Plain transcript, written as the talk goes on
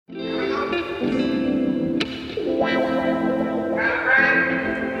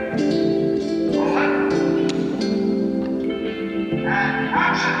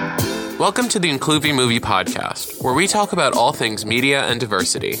Welcome to the Incluvie Movie Podcast, where we talk about all things media and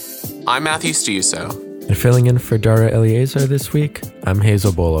diversity. I'm Matthew Stiuso. And filling in for Dara Eliezer this week, I'm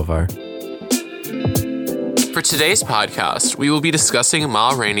Hazel Bolivar. For today's podcast, we will be discussing Ma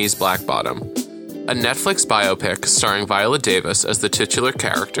Rainey's Black Bottom, a Netflix biopic starring Viola Davis as the titular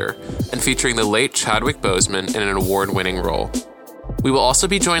character and featuring the late Chadwick Boseman in an award-winning role. We will also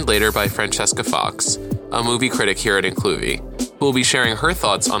be joined later by Francesca Fox, a movie critic here at Incluvie, who will be sharing her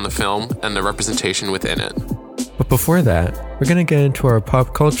thoughts on the film and the representation within it. But before that, we're going to get into our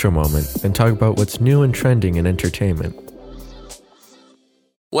pop culture moment and talk about what's new and trending in entertainment.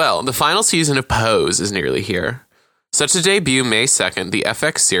 Well, the final season of Pose is nearly here. Set to debut May 2nd, the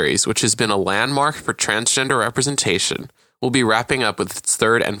FX series, which has been a landmark for transgender representation, will be wrapping up with its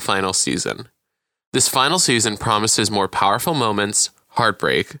third and final season. This final season promises more powerful moments,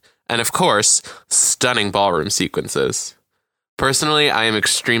 heartbreak, and of course, stunning ballroom sequences. Personally, I am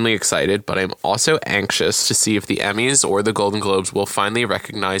extremely excited, but I'm also anxious to see if the Emmys or the Golden Globes will finally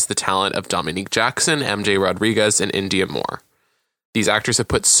recognize the talent of Dominique Jackson, MJ Rodriguez, and India Moore. These actors have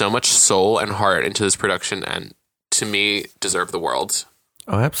put so much soul and heart into this production and, to me, deserve the world.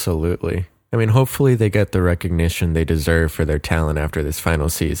 Oh, absolutely. I mean, hopefully they get the recognition they deserve for their talent after this final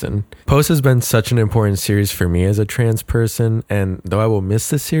season. Pose has been such an important series for me as a trans person, and though I will miss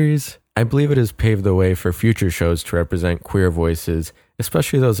the series, I believe it has paved the way for future shows to represent queer voices,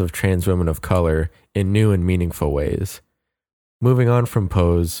 especially those of trans women of color, in new and meaningful ways. Moving on from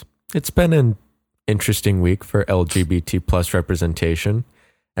Pose, it's been an interesting week for LGBT plus representation,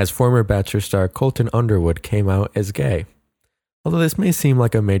 as former Bachelor star Colton Underwood came out as gay. Although this may seem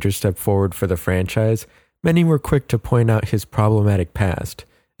like a major step forward for the franchise, many were quick to point out his problematic past,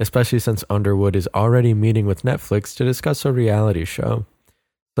 especially since Underwood is already meeting with Netflix to discuss a reality show.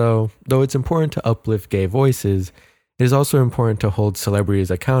 So, though it's important to uplift gay voices, it is also important to hold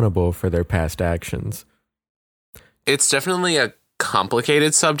celebrities accountable for their past actions. It's definitely a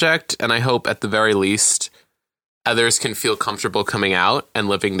complicated subject, and I hope at the very least others can feel comfortable coming out and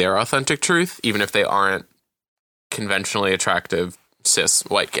living their authentic truth, even if they aren't conventionally attractive cis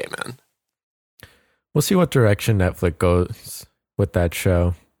white gay men. We'll see what direction Netflix goes with that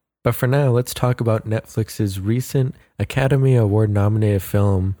show. But for now, let's talk about Netflix's recent Academy Award nominated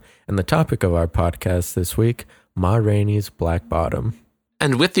film and the topic of our podcast this week, Ma Rainey's Black Bottom.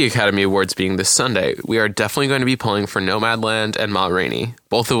 And with the Academy Awards being this Sunday, we are definitely going to be pulling for Nomadland and Ma Rainey,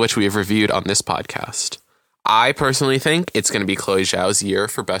 both of which we have reviewed on this podcast. I personally think it's going to be Chloe Zhao's year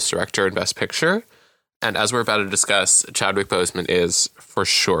for Best Director and Best Picture. And as we're about to discuss, Chadwick Boseman is for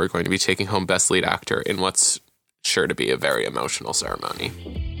sure going to be taking home Best Lead Actor in what's sure to be a very emotional ceremony.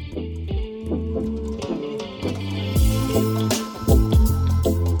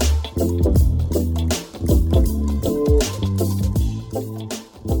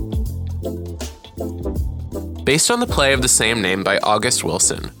 Based on the play of the same name by August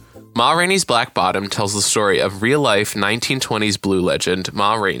Wilson, Ma Rainey's Black Bottom tells the story of real-life 1920s blue legend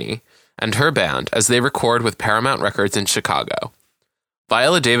Ma Rainey and her band as they record with Paramount Records in Chicago.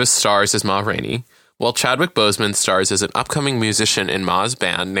 Viola Davis stars as Ma Rainey, while Chadwick Boseman stars as an upcoming musician in Ma's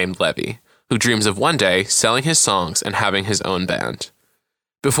band named Levy, who dreams of one day selling his songs and having his own band.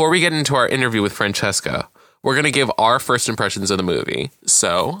 Before we get into our interview with Francesca, we're going to give our first impressions of the movie.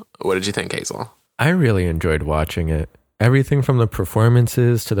 So, what did you think, Hazel? I really enjoyed watching it. Everything from the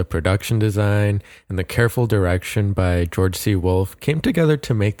performances to the production design and the careful direction by George C. Wolfe came together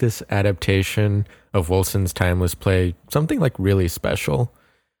to make this adaptation of Wilson's timeless play something like really special,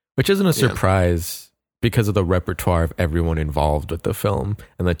 which isn't a surprise because of the repertoire of everyone involved with the film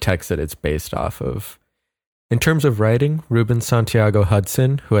and the text that it's based off of. In terms of writing, Ruben Santiago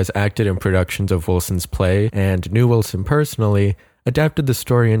Hudson, who has acted in productions of Wilson's play and knew Wilson personally, adapted the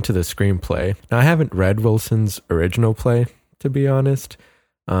story into the screenplay. Now, I haven't read Wilson's original play, to be honest.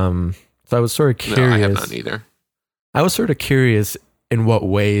 So I was sort of curious. No, I have not either. I was sort of curious in what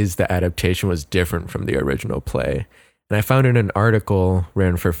ways the adaptation was different from the original play. And I found in an article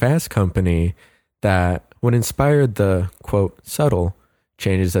written for Fast Company that what inspired the, quote, subtle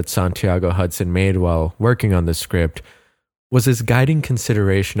changes that Santiago Hudson made while working on the script was his guiding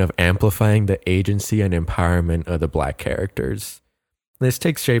consideration of amplifying the agency and empowerment of the Black characters. This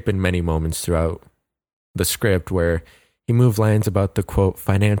takes shape in many moments throughout the script where he moved lines about the, quote,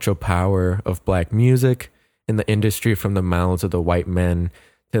 financial power of Black music in the industry from the mouths of the white men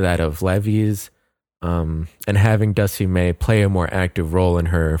to that of Levy's, and having Dusty May play a more active role in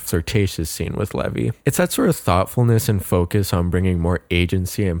her flirtatious scene with Levy. It's that sort of thoughtfulness and focus on bringing more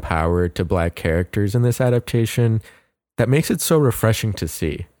agency and power to Black characters in this adaptation that makes it so refreshing to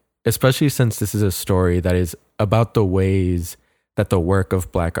see, especially since this is a story that is about the ways that the work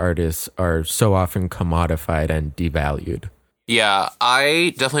of Black artists are so often commodified and devalued. Yeah,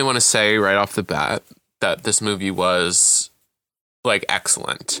 I definitely want to say right off the bat that this movie was like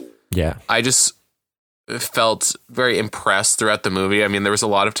excellent. Yeah. I just felt very impressed throughout the movie. I mean, there was a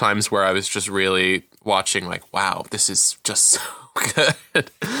lot of times where I was just really watching like, wow, this is just so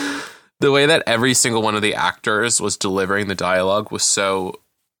good. The way that every single one of the actors was delivering the dialogue was so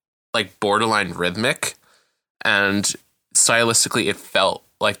like borderline rhythmic, and stylistically it felt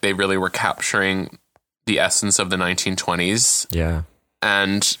like they really were capturing the essence of the 1920s. Yeah.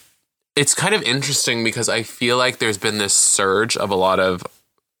 And it's kind of interesting because I feel like there's been this surge of a lot of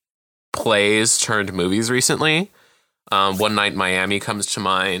plays turned movies recently. One Night in Miami comes to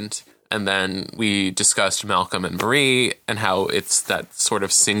mind. And then we discussed Malcolm and Marie and how it's that sort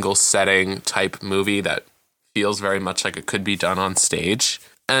of single setting type movie that feels very much like it could be done on stage.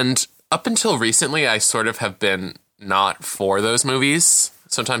 And up until recently, I sort of have been not for those movies.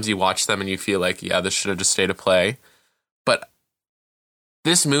 Sometimes you watch them and you feel like, yeah, this should have just stayed a play. But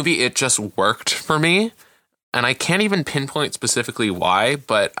this movie, it just worked for me. And I can't even pinpoint specifically why,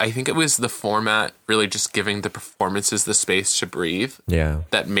 but I think it was the format really just giving the performances the space to breathe. Yeah.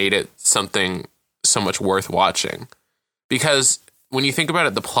 That made it something so much worth watching. Because when you think about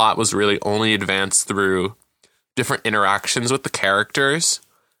it, the plot was really only advanced through different interactions with the characters.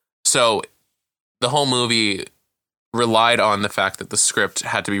 So the whole movie relied on the fact that the script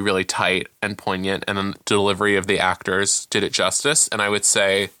had to be really tight and poignant, and then the delivery of the actors did it justice. And I would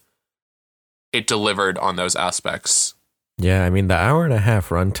say it delivered on those aspects. Yeah, I mean, the hour and a half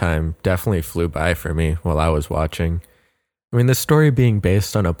runtime definitely flew by for me while I was watching. I mean, the story being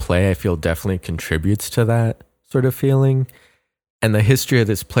based on a play, I feel definitely contributes to that sort of feeling. And the history of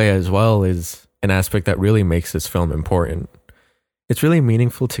this play as well is an aspect that really makes this film important. It's really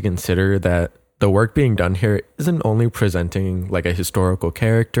meaningful to consider that the work being done here isn't only presenting like a historical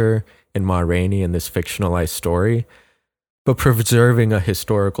character in Ma Rainey in this fictionalized story, but preserving a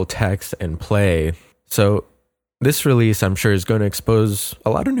historical text and play. So this release, I'm sure, is going to expose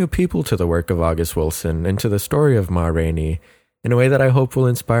a lot of new people to the work of August Wilson and to the story of Ma Rainey in a way that I hope will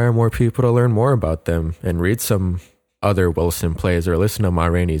inspire more people to learn more about them and read some other Wilson plays or listen to Ma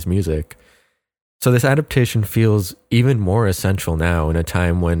Rainey's music. So this adaptation feels even more essential now in a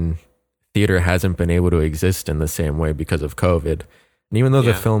time when theater hasn't been able to exist in the same way because of COVID. And even though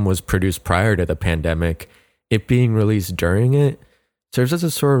the film was produced prior to the pandemic, it being released during it serves as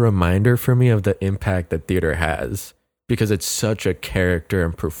a sort of reminder for me of the impact that theater has, because it's such a character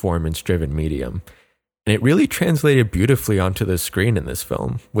and performance-driven medium. And it really translated beautifully onto the screen in this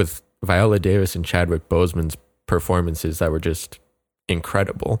film, with Viola Davis and Chadwick Boseman's performances that were just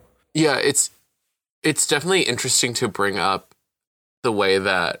incredible. Yeah, it's definitely interesting to bring up the way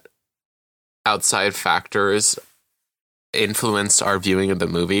that outside factors influenced our viewing of the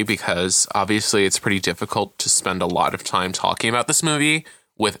movie, because obviously it's pretty difficult to spend a lot of time talking about this movie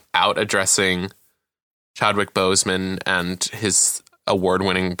without addressing Chadwick Boseman and his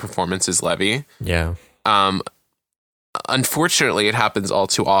award-winning performance as Levy. Yeah. Unfortunately, it happens all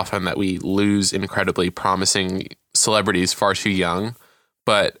too often that we lose incredibly promising celebrities far too young,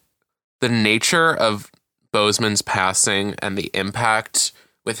 but the nature of Boseman's passing and the impact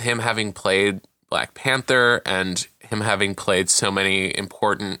with him having played Black Panther and him having played so many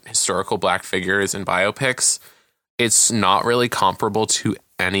important historical Black figures in biopics, it's not really comparable to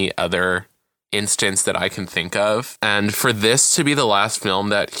any other instance that I can think of. And for this to be the last film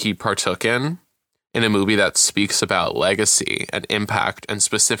that he partook in a movie that speaks about legacy and impact, and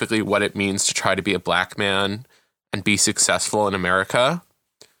specifically what it means to try to be a Black man and be successful in America,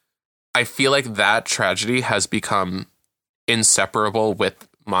 I feel like that tragedy has become inseparable with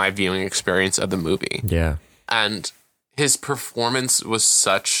my viewing experience of the movie. Yeah. And his performance was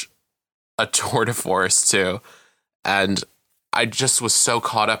such a tour de force too. And I just was so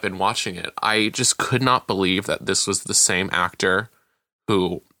caught up in watching it. I just could not believe that this was the same actor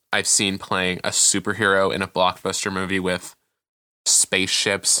who I've seen playing a superhero in a blockbuster movie with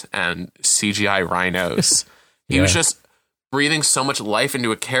spaceships and CGI rhinos. He was just breathing so much life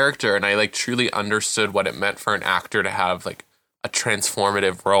into a character, and I like truly understood what it meant for an actor to have like a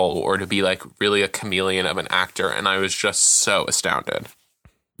transformative role or to be like really a chameleon of an actor. And I was just so astounded.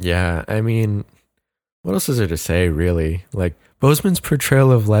 Yeah, I mean, what else is there to say, really? Like, Boseman's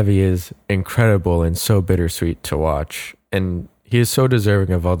portrayal of Levy is incredible and so bittersweet to watch. And he is so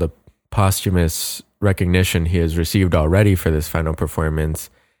deserving of all the posthumous recognition he has received already for this final performance.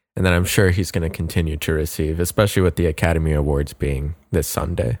 And that I'm sure he's going to continue to receive, especially with the Academy Awards being this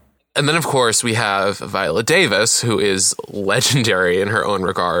Sunday. And then, of course, we have Viola Davis, who is legendary in her own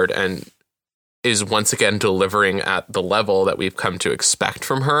regard. And is once again delivering at the level that we've come to expect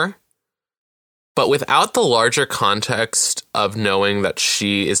from her. But without the larger context of knowing that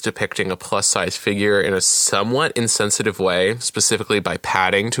she is depicting a plus-size figure in a somewhat insensitive way, specifically by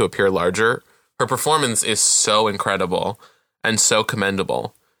padding to appear larger, her performance is so incredible and so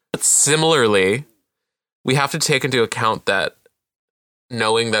commendable. But similarly, we have to take into account that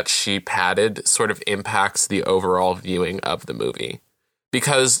knowing that she padded sort of impacts the overall viewing of the movie.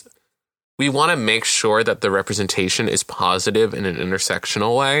 Because we want to make sure that the representation is positive in an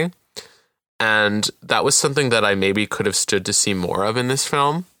intersectional way. And that was something that I maybe could have stood to see more of in this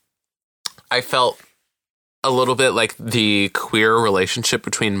film. I felt a little bit like the queer relationship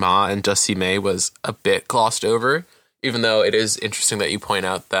between Ma and Dusty May was a bit glossed over, even though it is interesting that you point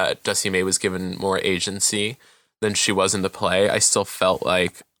out that Dusty May was given more agency than she was in the play. I still felt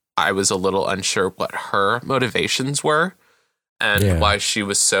like I was a little unsure what her motivations were and why she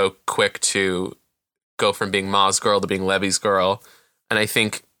was so quick to go from being Ma's girl to being Levy's girl. And I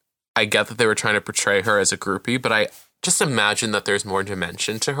think I get that they were trying to portray her as a groupie, but I just imagine that there's more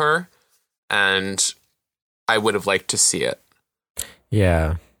dimension to her, and I would have liked to see it.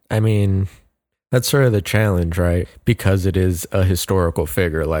 Yeah. I mean, that's sort of the challenge, right? Because it is a historical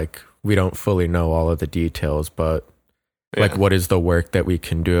figure, like, we don't fully know all of the details, but like, what is the work that we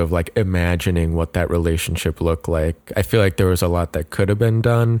can do of like imagining what that relationship looked like? I feel like there was a lot that could have been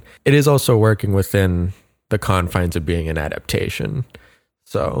done. It is also working within the confines of being an adaptation.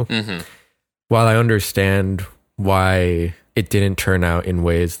 So while I understand why it didn't turn out in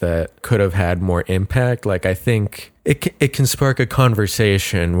ways that could have had more impact, like, I think it can spark a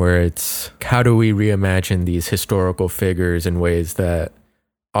conversation where it's, how do we reimagine these historical figures in ways that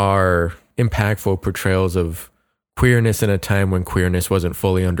are impactful portrayals of queerness in a time when queerness wasn't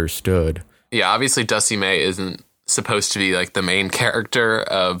fully understood. Yeah, obviously Dusty May isn't supposed to be like the main character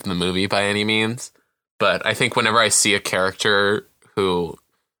of the movie by any means, but I think whenever I see a character who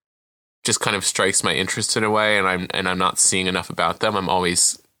just kind of strikes my interest in a way, and I'm not seeing enough about them, I'm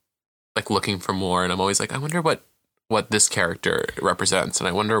always like looking for more, and I'm always like, I wonder what this character represents, and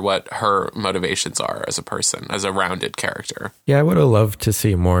I wonder what her motivations are as a person, as a rounded character. Yeah, I would have loved to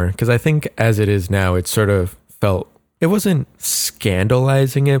see more, because I think as it is now, it sort of felt, it wasn't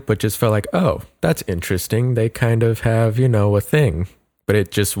scandalizing it, but just felt like, oh, that's interesting. They kind of have, a thing, but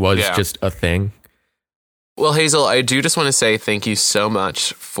it just was just a thing. Well, Hazel, I do just want to say thank you so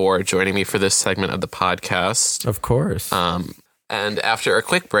much for joining me for this segment of the podcast. Of course. And after a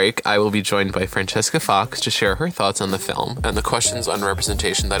quick break, I will be joined by Francesca Fox to share her thoughts on the film and the questions on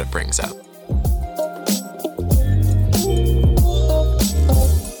representation that it brings up.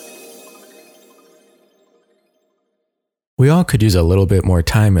 We all could use a little bit more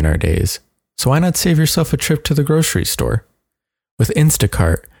time in our days, so why not save yourself a trip to the grocery store? With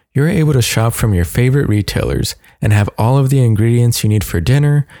Instacart, you're able to shop from your favorite retailers and have all of the ingredients you need for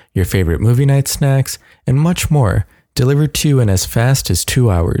dinner, your favorite movie night snacks, and much more delivered to you in as fast as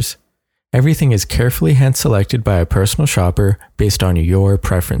 2 hours. Everything is carefully hand-selected by a personal shopper based on your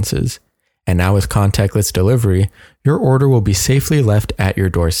preferences. And now with contactless delivery, your order will be safely left at your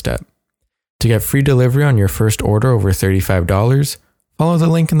doorstep. To get free delivery on your first order over $35, follow the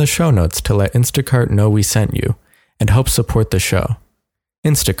link in the show notes to let Instacart know we sent you and help support the show.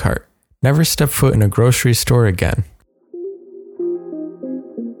 Instacart. Never step foot in a grocery store again.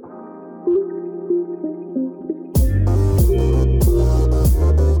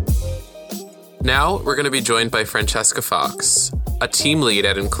 Now, we're going to be joined by Francesca Fox, a team lead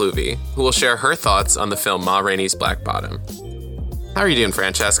at Incluvie, who will share her thoughts on the film Ma Rainey's Black Bottom. How are you doing,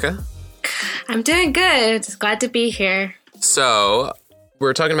 Francesca? I'm doing good. Glad to be here. So,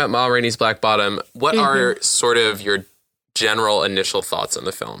 we're talking about Ma Rainey's Black Bottom. What are sort of your general initial thoughts on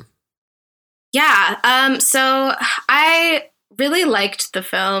the film? Yeah, so I really liked the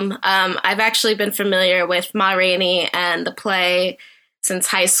film. I've actually been familiar with Ma Rainey and the play since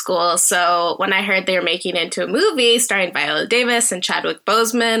high school. So when I heard they were making it into a movie starring Viola Davis and Chadwick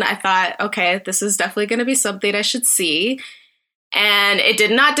Boseman, I thought, okay, this is definitely going to be something I should see. And it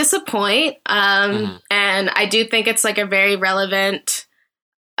did not disappoint. And I do think it's like a very relevant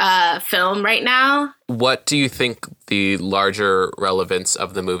film right now. What do you think the larger relevance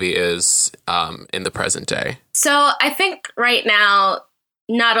of the movie is in the present day? So I think right now,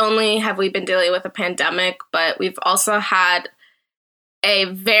 not only have we been dealing with a pandemic, but we've also had a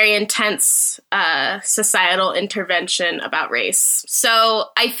very intense societal intervention about race. So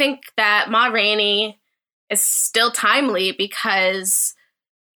I think that Ma Rainey is still timely because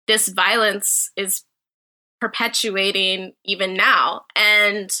this violence is perpetuating even now.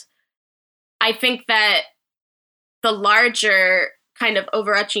 And I think that the larger kind of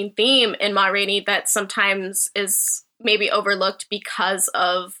overarching theme in Ma Rainey that sometimes is maybe overlooked because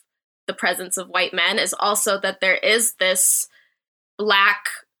of the presence of white men is also that there is this Black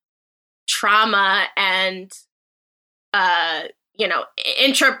trauma and,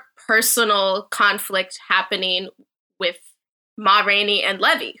 interpersonal conflict happening with Ma Rainey and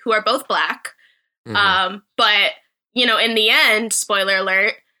Levy, who are both Black. But, in the end, spoiler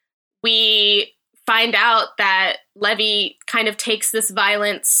alert, we find out that Levy kind of takes this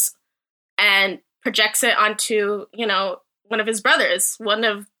violence and projects it onto, one of his brothers, one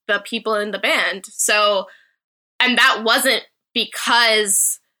of the people in the band. So, and that wasn't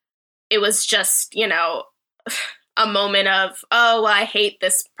because it was just, a moment of, oh, well, I hate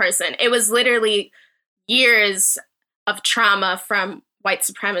this person. It was literally years of trauma from white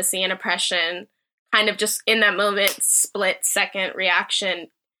supremacy and oppression, kind of just in that moment, split second reaction.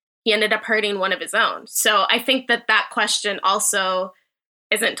 He ended up hurting one of his own. So I think that question also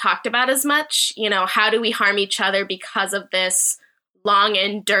isn't talked about as much. How do we harm each other because of this long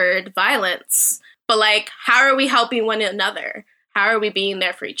endured violence? But how are we helping one another? How are we being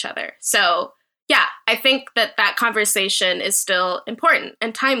there for each other? So yeah, I think that conversation is still important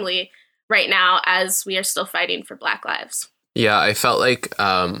and timely right now as we are still fighting for Black lives. Yeah, I felt like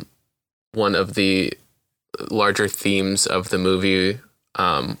one of the larger themes of the movie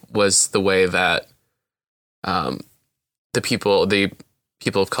was the way that the people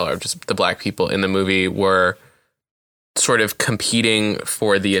of color, just the Black people in the movie, were sort of competing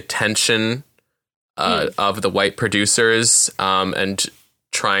for the attention of the white producers and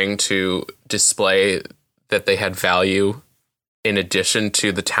trying to display that they had value in addition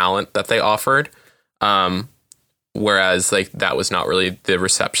to the talent that they offered. Whereas that was not really the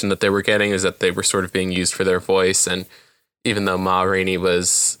reception that they were getting, is that they were sort of being used for their voice. And even though Ma Rainey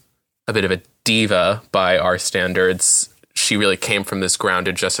was a bit of a diva by our standards, she really came from this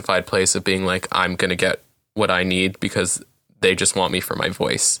grounded, justified place of being like, I'm going to get what I need because they just want me for my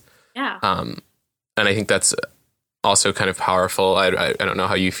voice. Yeah. And I think that's also kind of powerful. I don't know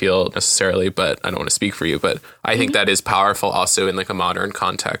how you feel necessarily, but I don't want to speak for you, but I think that is powerful also in a modern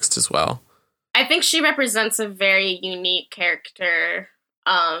context as well. I think she represents a very unique character,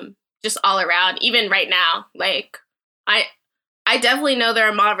 just all around, even right now. I definitely know there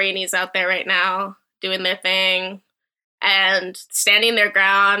are Ma Raineys out there right now doing their thing and standing their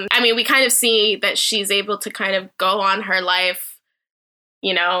ground. I mean, we kind of see that she's able to kind of go on her life,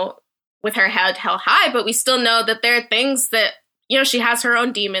 with her head held high, but we still know that there are things that, she has her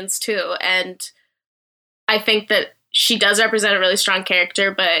own demons too. And I think that she does represent a really strong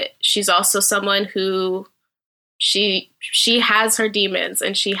character, but she's also someone who she has her demons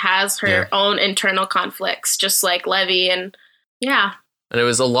and she has her own internal conflicts, just like Levy. And yeah. And it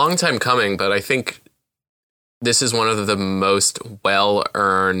was a long time coming, but I think this is one of the most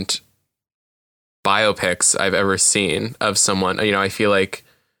well-earned biopics I've ever seen of someone. I feel like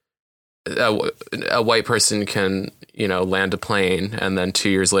a white person can, land a plane and then 2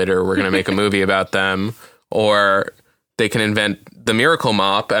 years later we're going to make a movie about them, or they can invent the miracle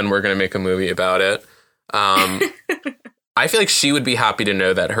mop and we're going to make a movie about it. I feel like she would be happy to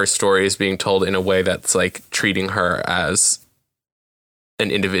know that her story is being told in a way that's treating her as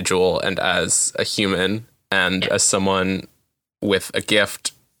an individual and as a human and as someone with a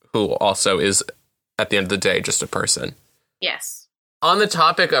gift who also is, at the end of the day, just a person. Yes. On the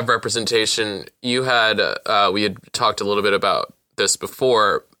topic of representation, we had talked a little bit about this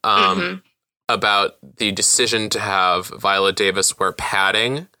before, about the decision to have Viola Davis wear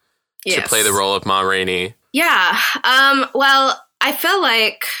padding to play the role of Ma Rainey. Yeah. Well, I feel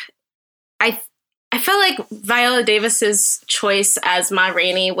like Viola Davis's choice as Ma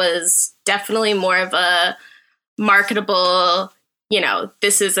Rainey was definitely more of a marketable,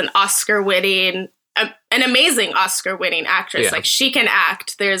 this is an Oscar-winning, an amazing Oscar-winning actress. Yeah. She can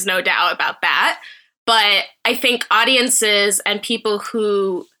act. There's no doubt about that. But I think audiences and people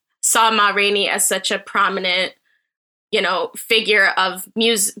who saw Ma Rainey as such a prominent, figure of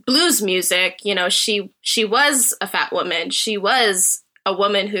blues music, she was a fat woman. She was a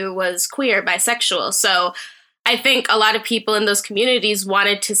woman who was queer, bisexual. So I think a lot of people in those communities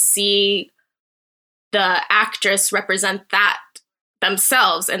wanted to see the actress represent that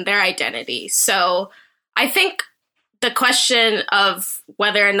themselves and their identity. So I think the question of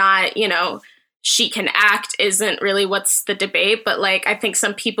whether or not, she can act isn't really what's the debate. But I think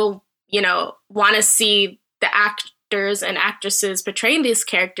some people, want to see the actors and actresses portraying these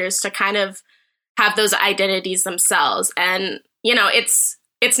characters to kind of have those identities themselves. And,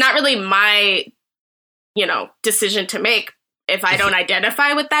 it's not really my, decision to make if I don't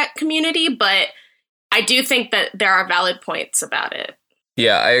identify with that community. But I do think that there are valid points about it.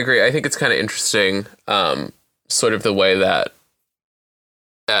 Yeah, I agree. I think it's kind of interesting, sort of the way that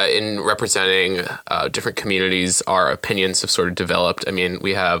in representing different communities, our opinions have sort of developed. I mean,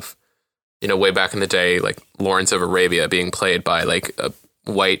 we have, way back in the day, like Lawrence of Arabia being played by like a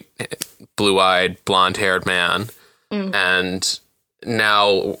white, blue-eyed, blonde-haired man. And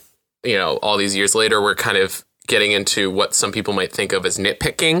now, all these years later, we're kind of getting into what some people might think of as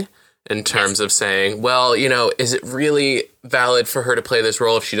nitpicking in terms of saying, well, is it really valid for her to play this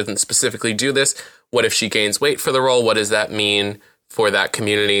role if she doesn't specifically do this? What if she gains weight for the role? What does that mean for that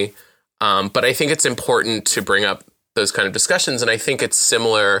community? But I think it's important to bring up those kind of discussions. And I think it's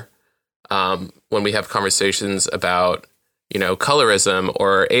similar when we have conversations about, colorism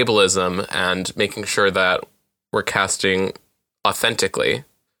or ableism and making sure that we're casting authentically.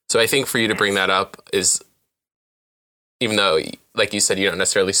 So I think for you to bring that up is, even though, like you said, you don't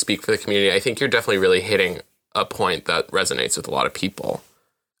necessarily speak for the community, I think you're definitely really hitting a point that resonates with a lot of people.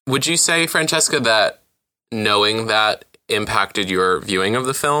 Would you say, Francesca, that knowing that impacted your viewing of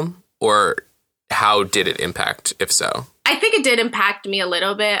the film, or how did it impact, if so? I think it did impact me a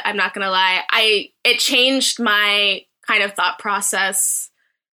little bit. I'm not going to lie. It changed my kind of thought process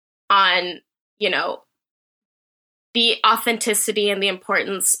on, the authenticity and the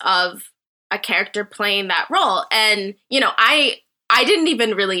importance of a character playing that role. And, I didn't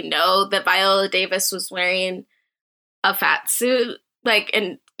even really know that Viola Davis was wearing a fat suit. Like,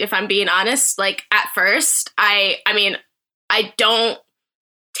 and if I'm being honest, like at first, I mean, I don't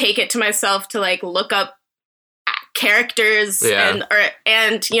take it to myself to like look up characters and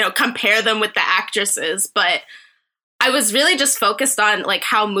compare them with the actresses. But I was really just focused on like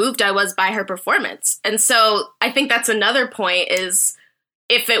how moved I was by her performance. And so I think that's another point is,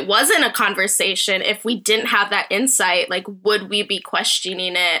 if it wasn't a conversation, if we didn't have that insight, like, would we be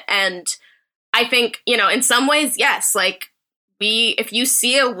questioning it? And I think, in some ways, yes, like if you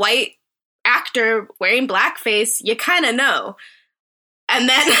see a white actor wearing blackface, you kind of know. And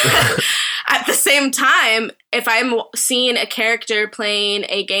then at the same time, if I'm seeing a character playing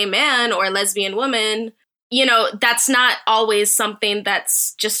a gay man or a lesbian woman, that's not always something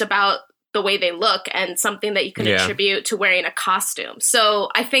that's just about the way they look and something that you can attribute to wearing a costume. So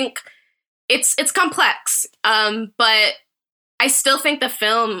I think it's complex. But I still think the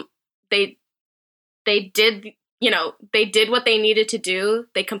film, they did, they did what they needed to do.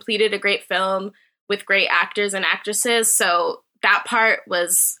 They completed a great film with great actors and actresses. So that part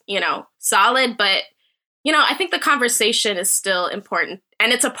was, solid. But, I think the conversation is still important,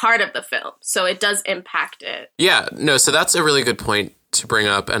 and it's a part of the film. So it does impact it. Yeah, no, so that's a really good point to bring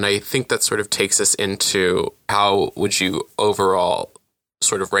up, and I think that sort of takes us into how would you overall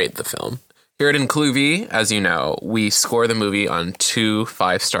sort of rate the film. Here at Incluvie, as you know, we score the movie on 2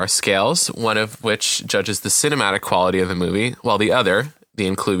 5-star scales, one of which judges the cinematic quality of the movie, while the other, the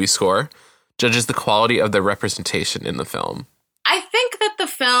Incluvie score, judges the quality of the representation in the film. I think that the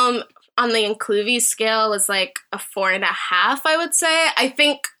film on the Incluvie scale was like a 4.5, I would say. I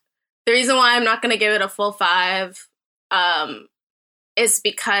think the reason why I'm not going to give it a full 5 is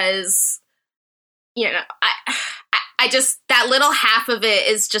because, I just, that little half of it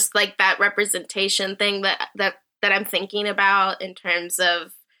is just like that representation thing that I'm thinking about in terms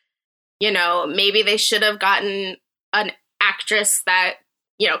of, maybe they should have gotten an actress that,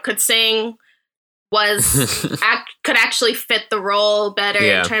 could sing, could actually fit the role better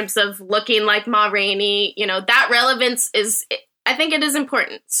in terms of looking like Ma Rainey. That relevance is, I think it is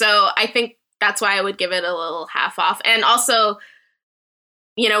important. So I think that's why I would give it a little half off. And also,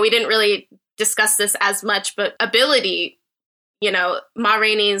 we didn't really discuss this as much, but ability, Ma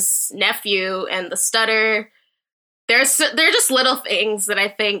Rainey's nephew and the stutter, they're just little things that I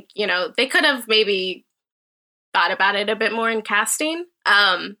think, they could have maybe thought about it a bit more in casting.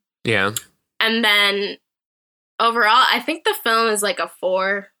 And then overall, I think the film is like a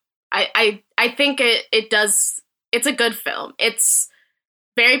 4. I think it's a good film. It's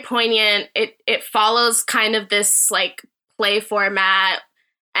very poignant. It follows kind of this like play format,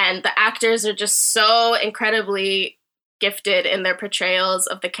 and the actors are just so incredibly gifted in their portrayals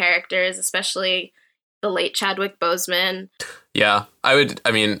of the characters, especially the late Chadwick Boseman. Yeah,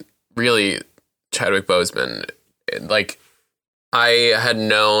 really, Chadwick Boseman, like, I had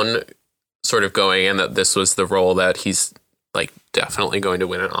known sort of going in that this was the role that he's like definitely going to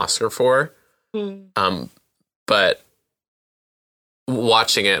win an Oscar for. But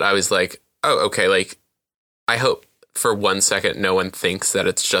watching it, I was like, oh, okay, like, I hope for 1 second no one thinks that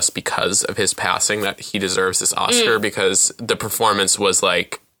it's just because of his passing that he deserves this Oscar, because the performance was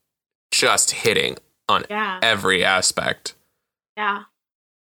like just hitting on every aspect. Yeah.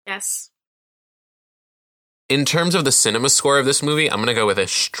 Yes. in terms of the cinema score of this movie, I'm going to go with a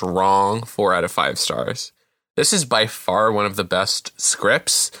strong 4 out of 5 stars. This is by far one of the best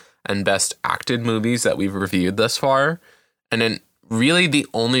scripts and best acted movies that we've reviewed thus far. And then really the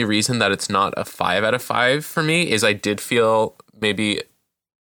only reason that it's not a 5 out of 5 for me is I did feel maybe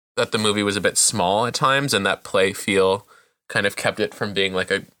that the movie was a bit small at times, and that play feel kind of kept it from being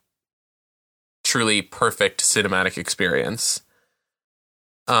like a truly perfect cinematic experience.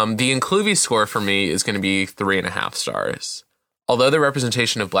 The Incluvie score for me is going to be 3.5 stars. Although the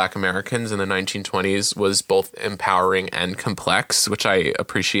representation of Black Americans in the 1920s was both empowering and complex, which I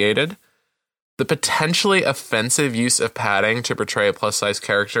appreciated, the potentially offensive use of padding to portray a plus-size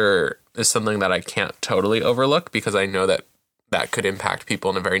character is something that I can't totally overlook, because I know that that could impact people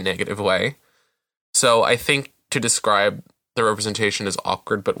in a very negative way. So I think to describe the representation as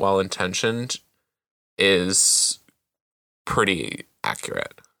awkward but well-intentioned is pretty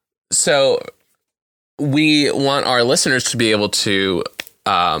accurate. So we want our listeners to be able to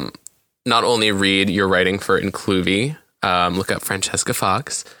not only read your writing for Incluvie, look up Francesca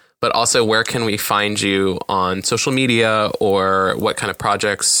Fox, but also where can we find you on social media, or what kind of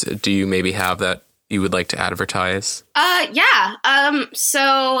projects do you maybe have that you would like to advertise?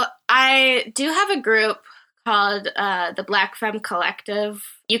 So I do have a group called the Black Femme Collective.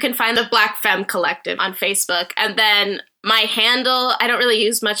 You can find the Black Femme Collective on Facebook. And then my handle, I don't really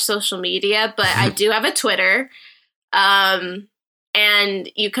use much social media, but I do have a Twitter. And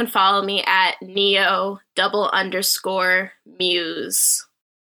you can follow me at neo_muse.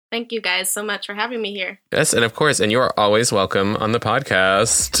 Thank you guys so much for having me here. Yes, and of course, and you are always welcome on the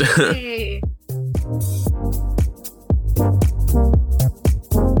podcast. Hey.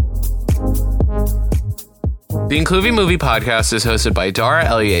 The Incluvie Movie Podcast is hosted by Dara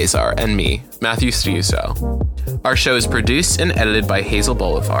Eleazar and me, Matthew Stiuso. Our show is produced and edited by Hazel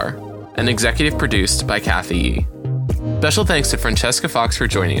Bolivar, and executive produced by Kathy Yee. Special thanks to Francesca Fox for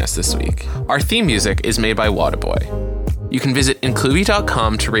joining us this week. Our theme music is made by Wadaboy. You can visit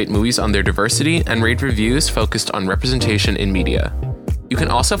Incluvie.com to rate movies on their diversity and rate reviews focused on representation in media. You can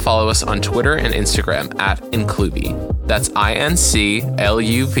also follow us on Twitter and Instagram at Incluvie. That's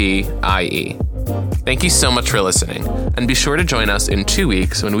INCLUVIE. Thank you so much for listening, and be sure to join us in 2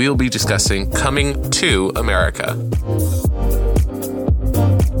 weeks when we will be discussing Coming to America.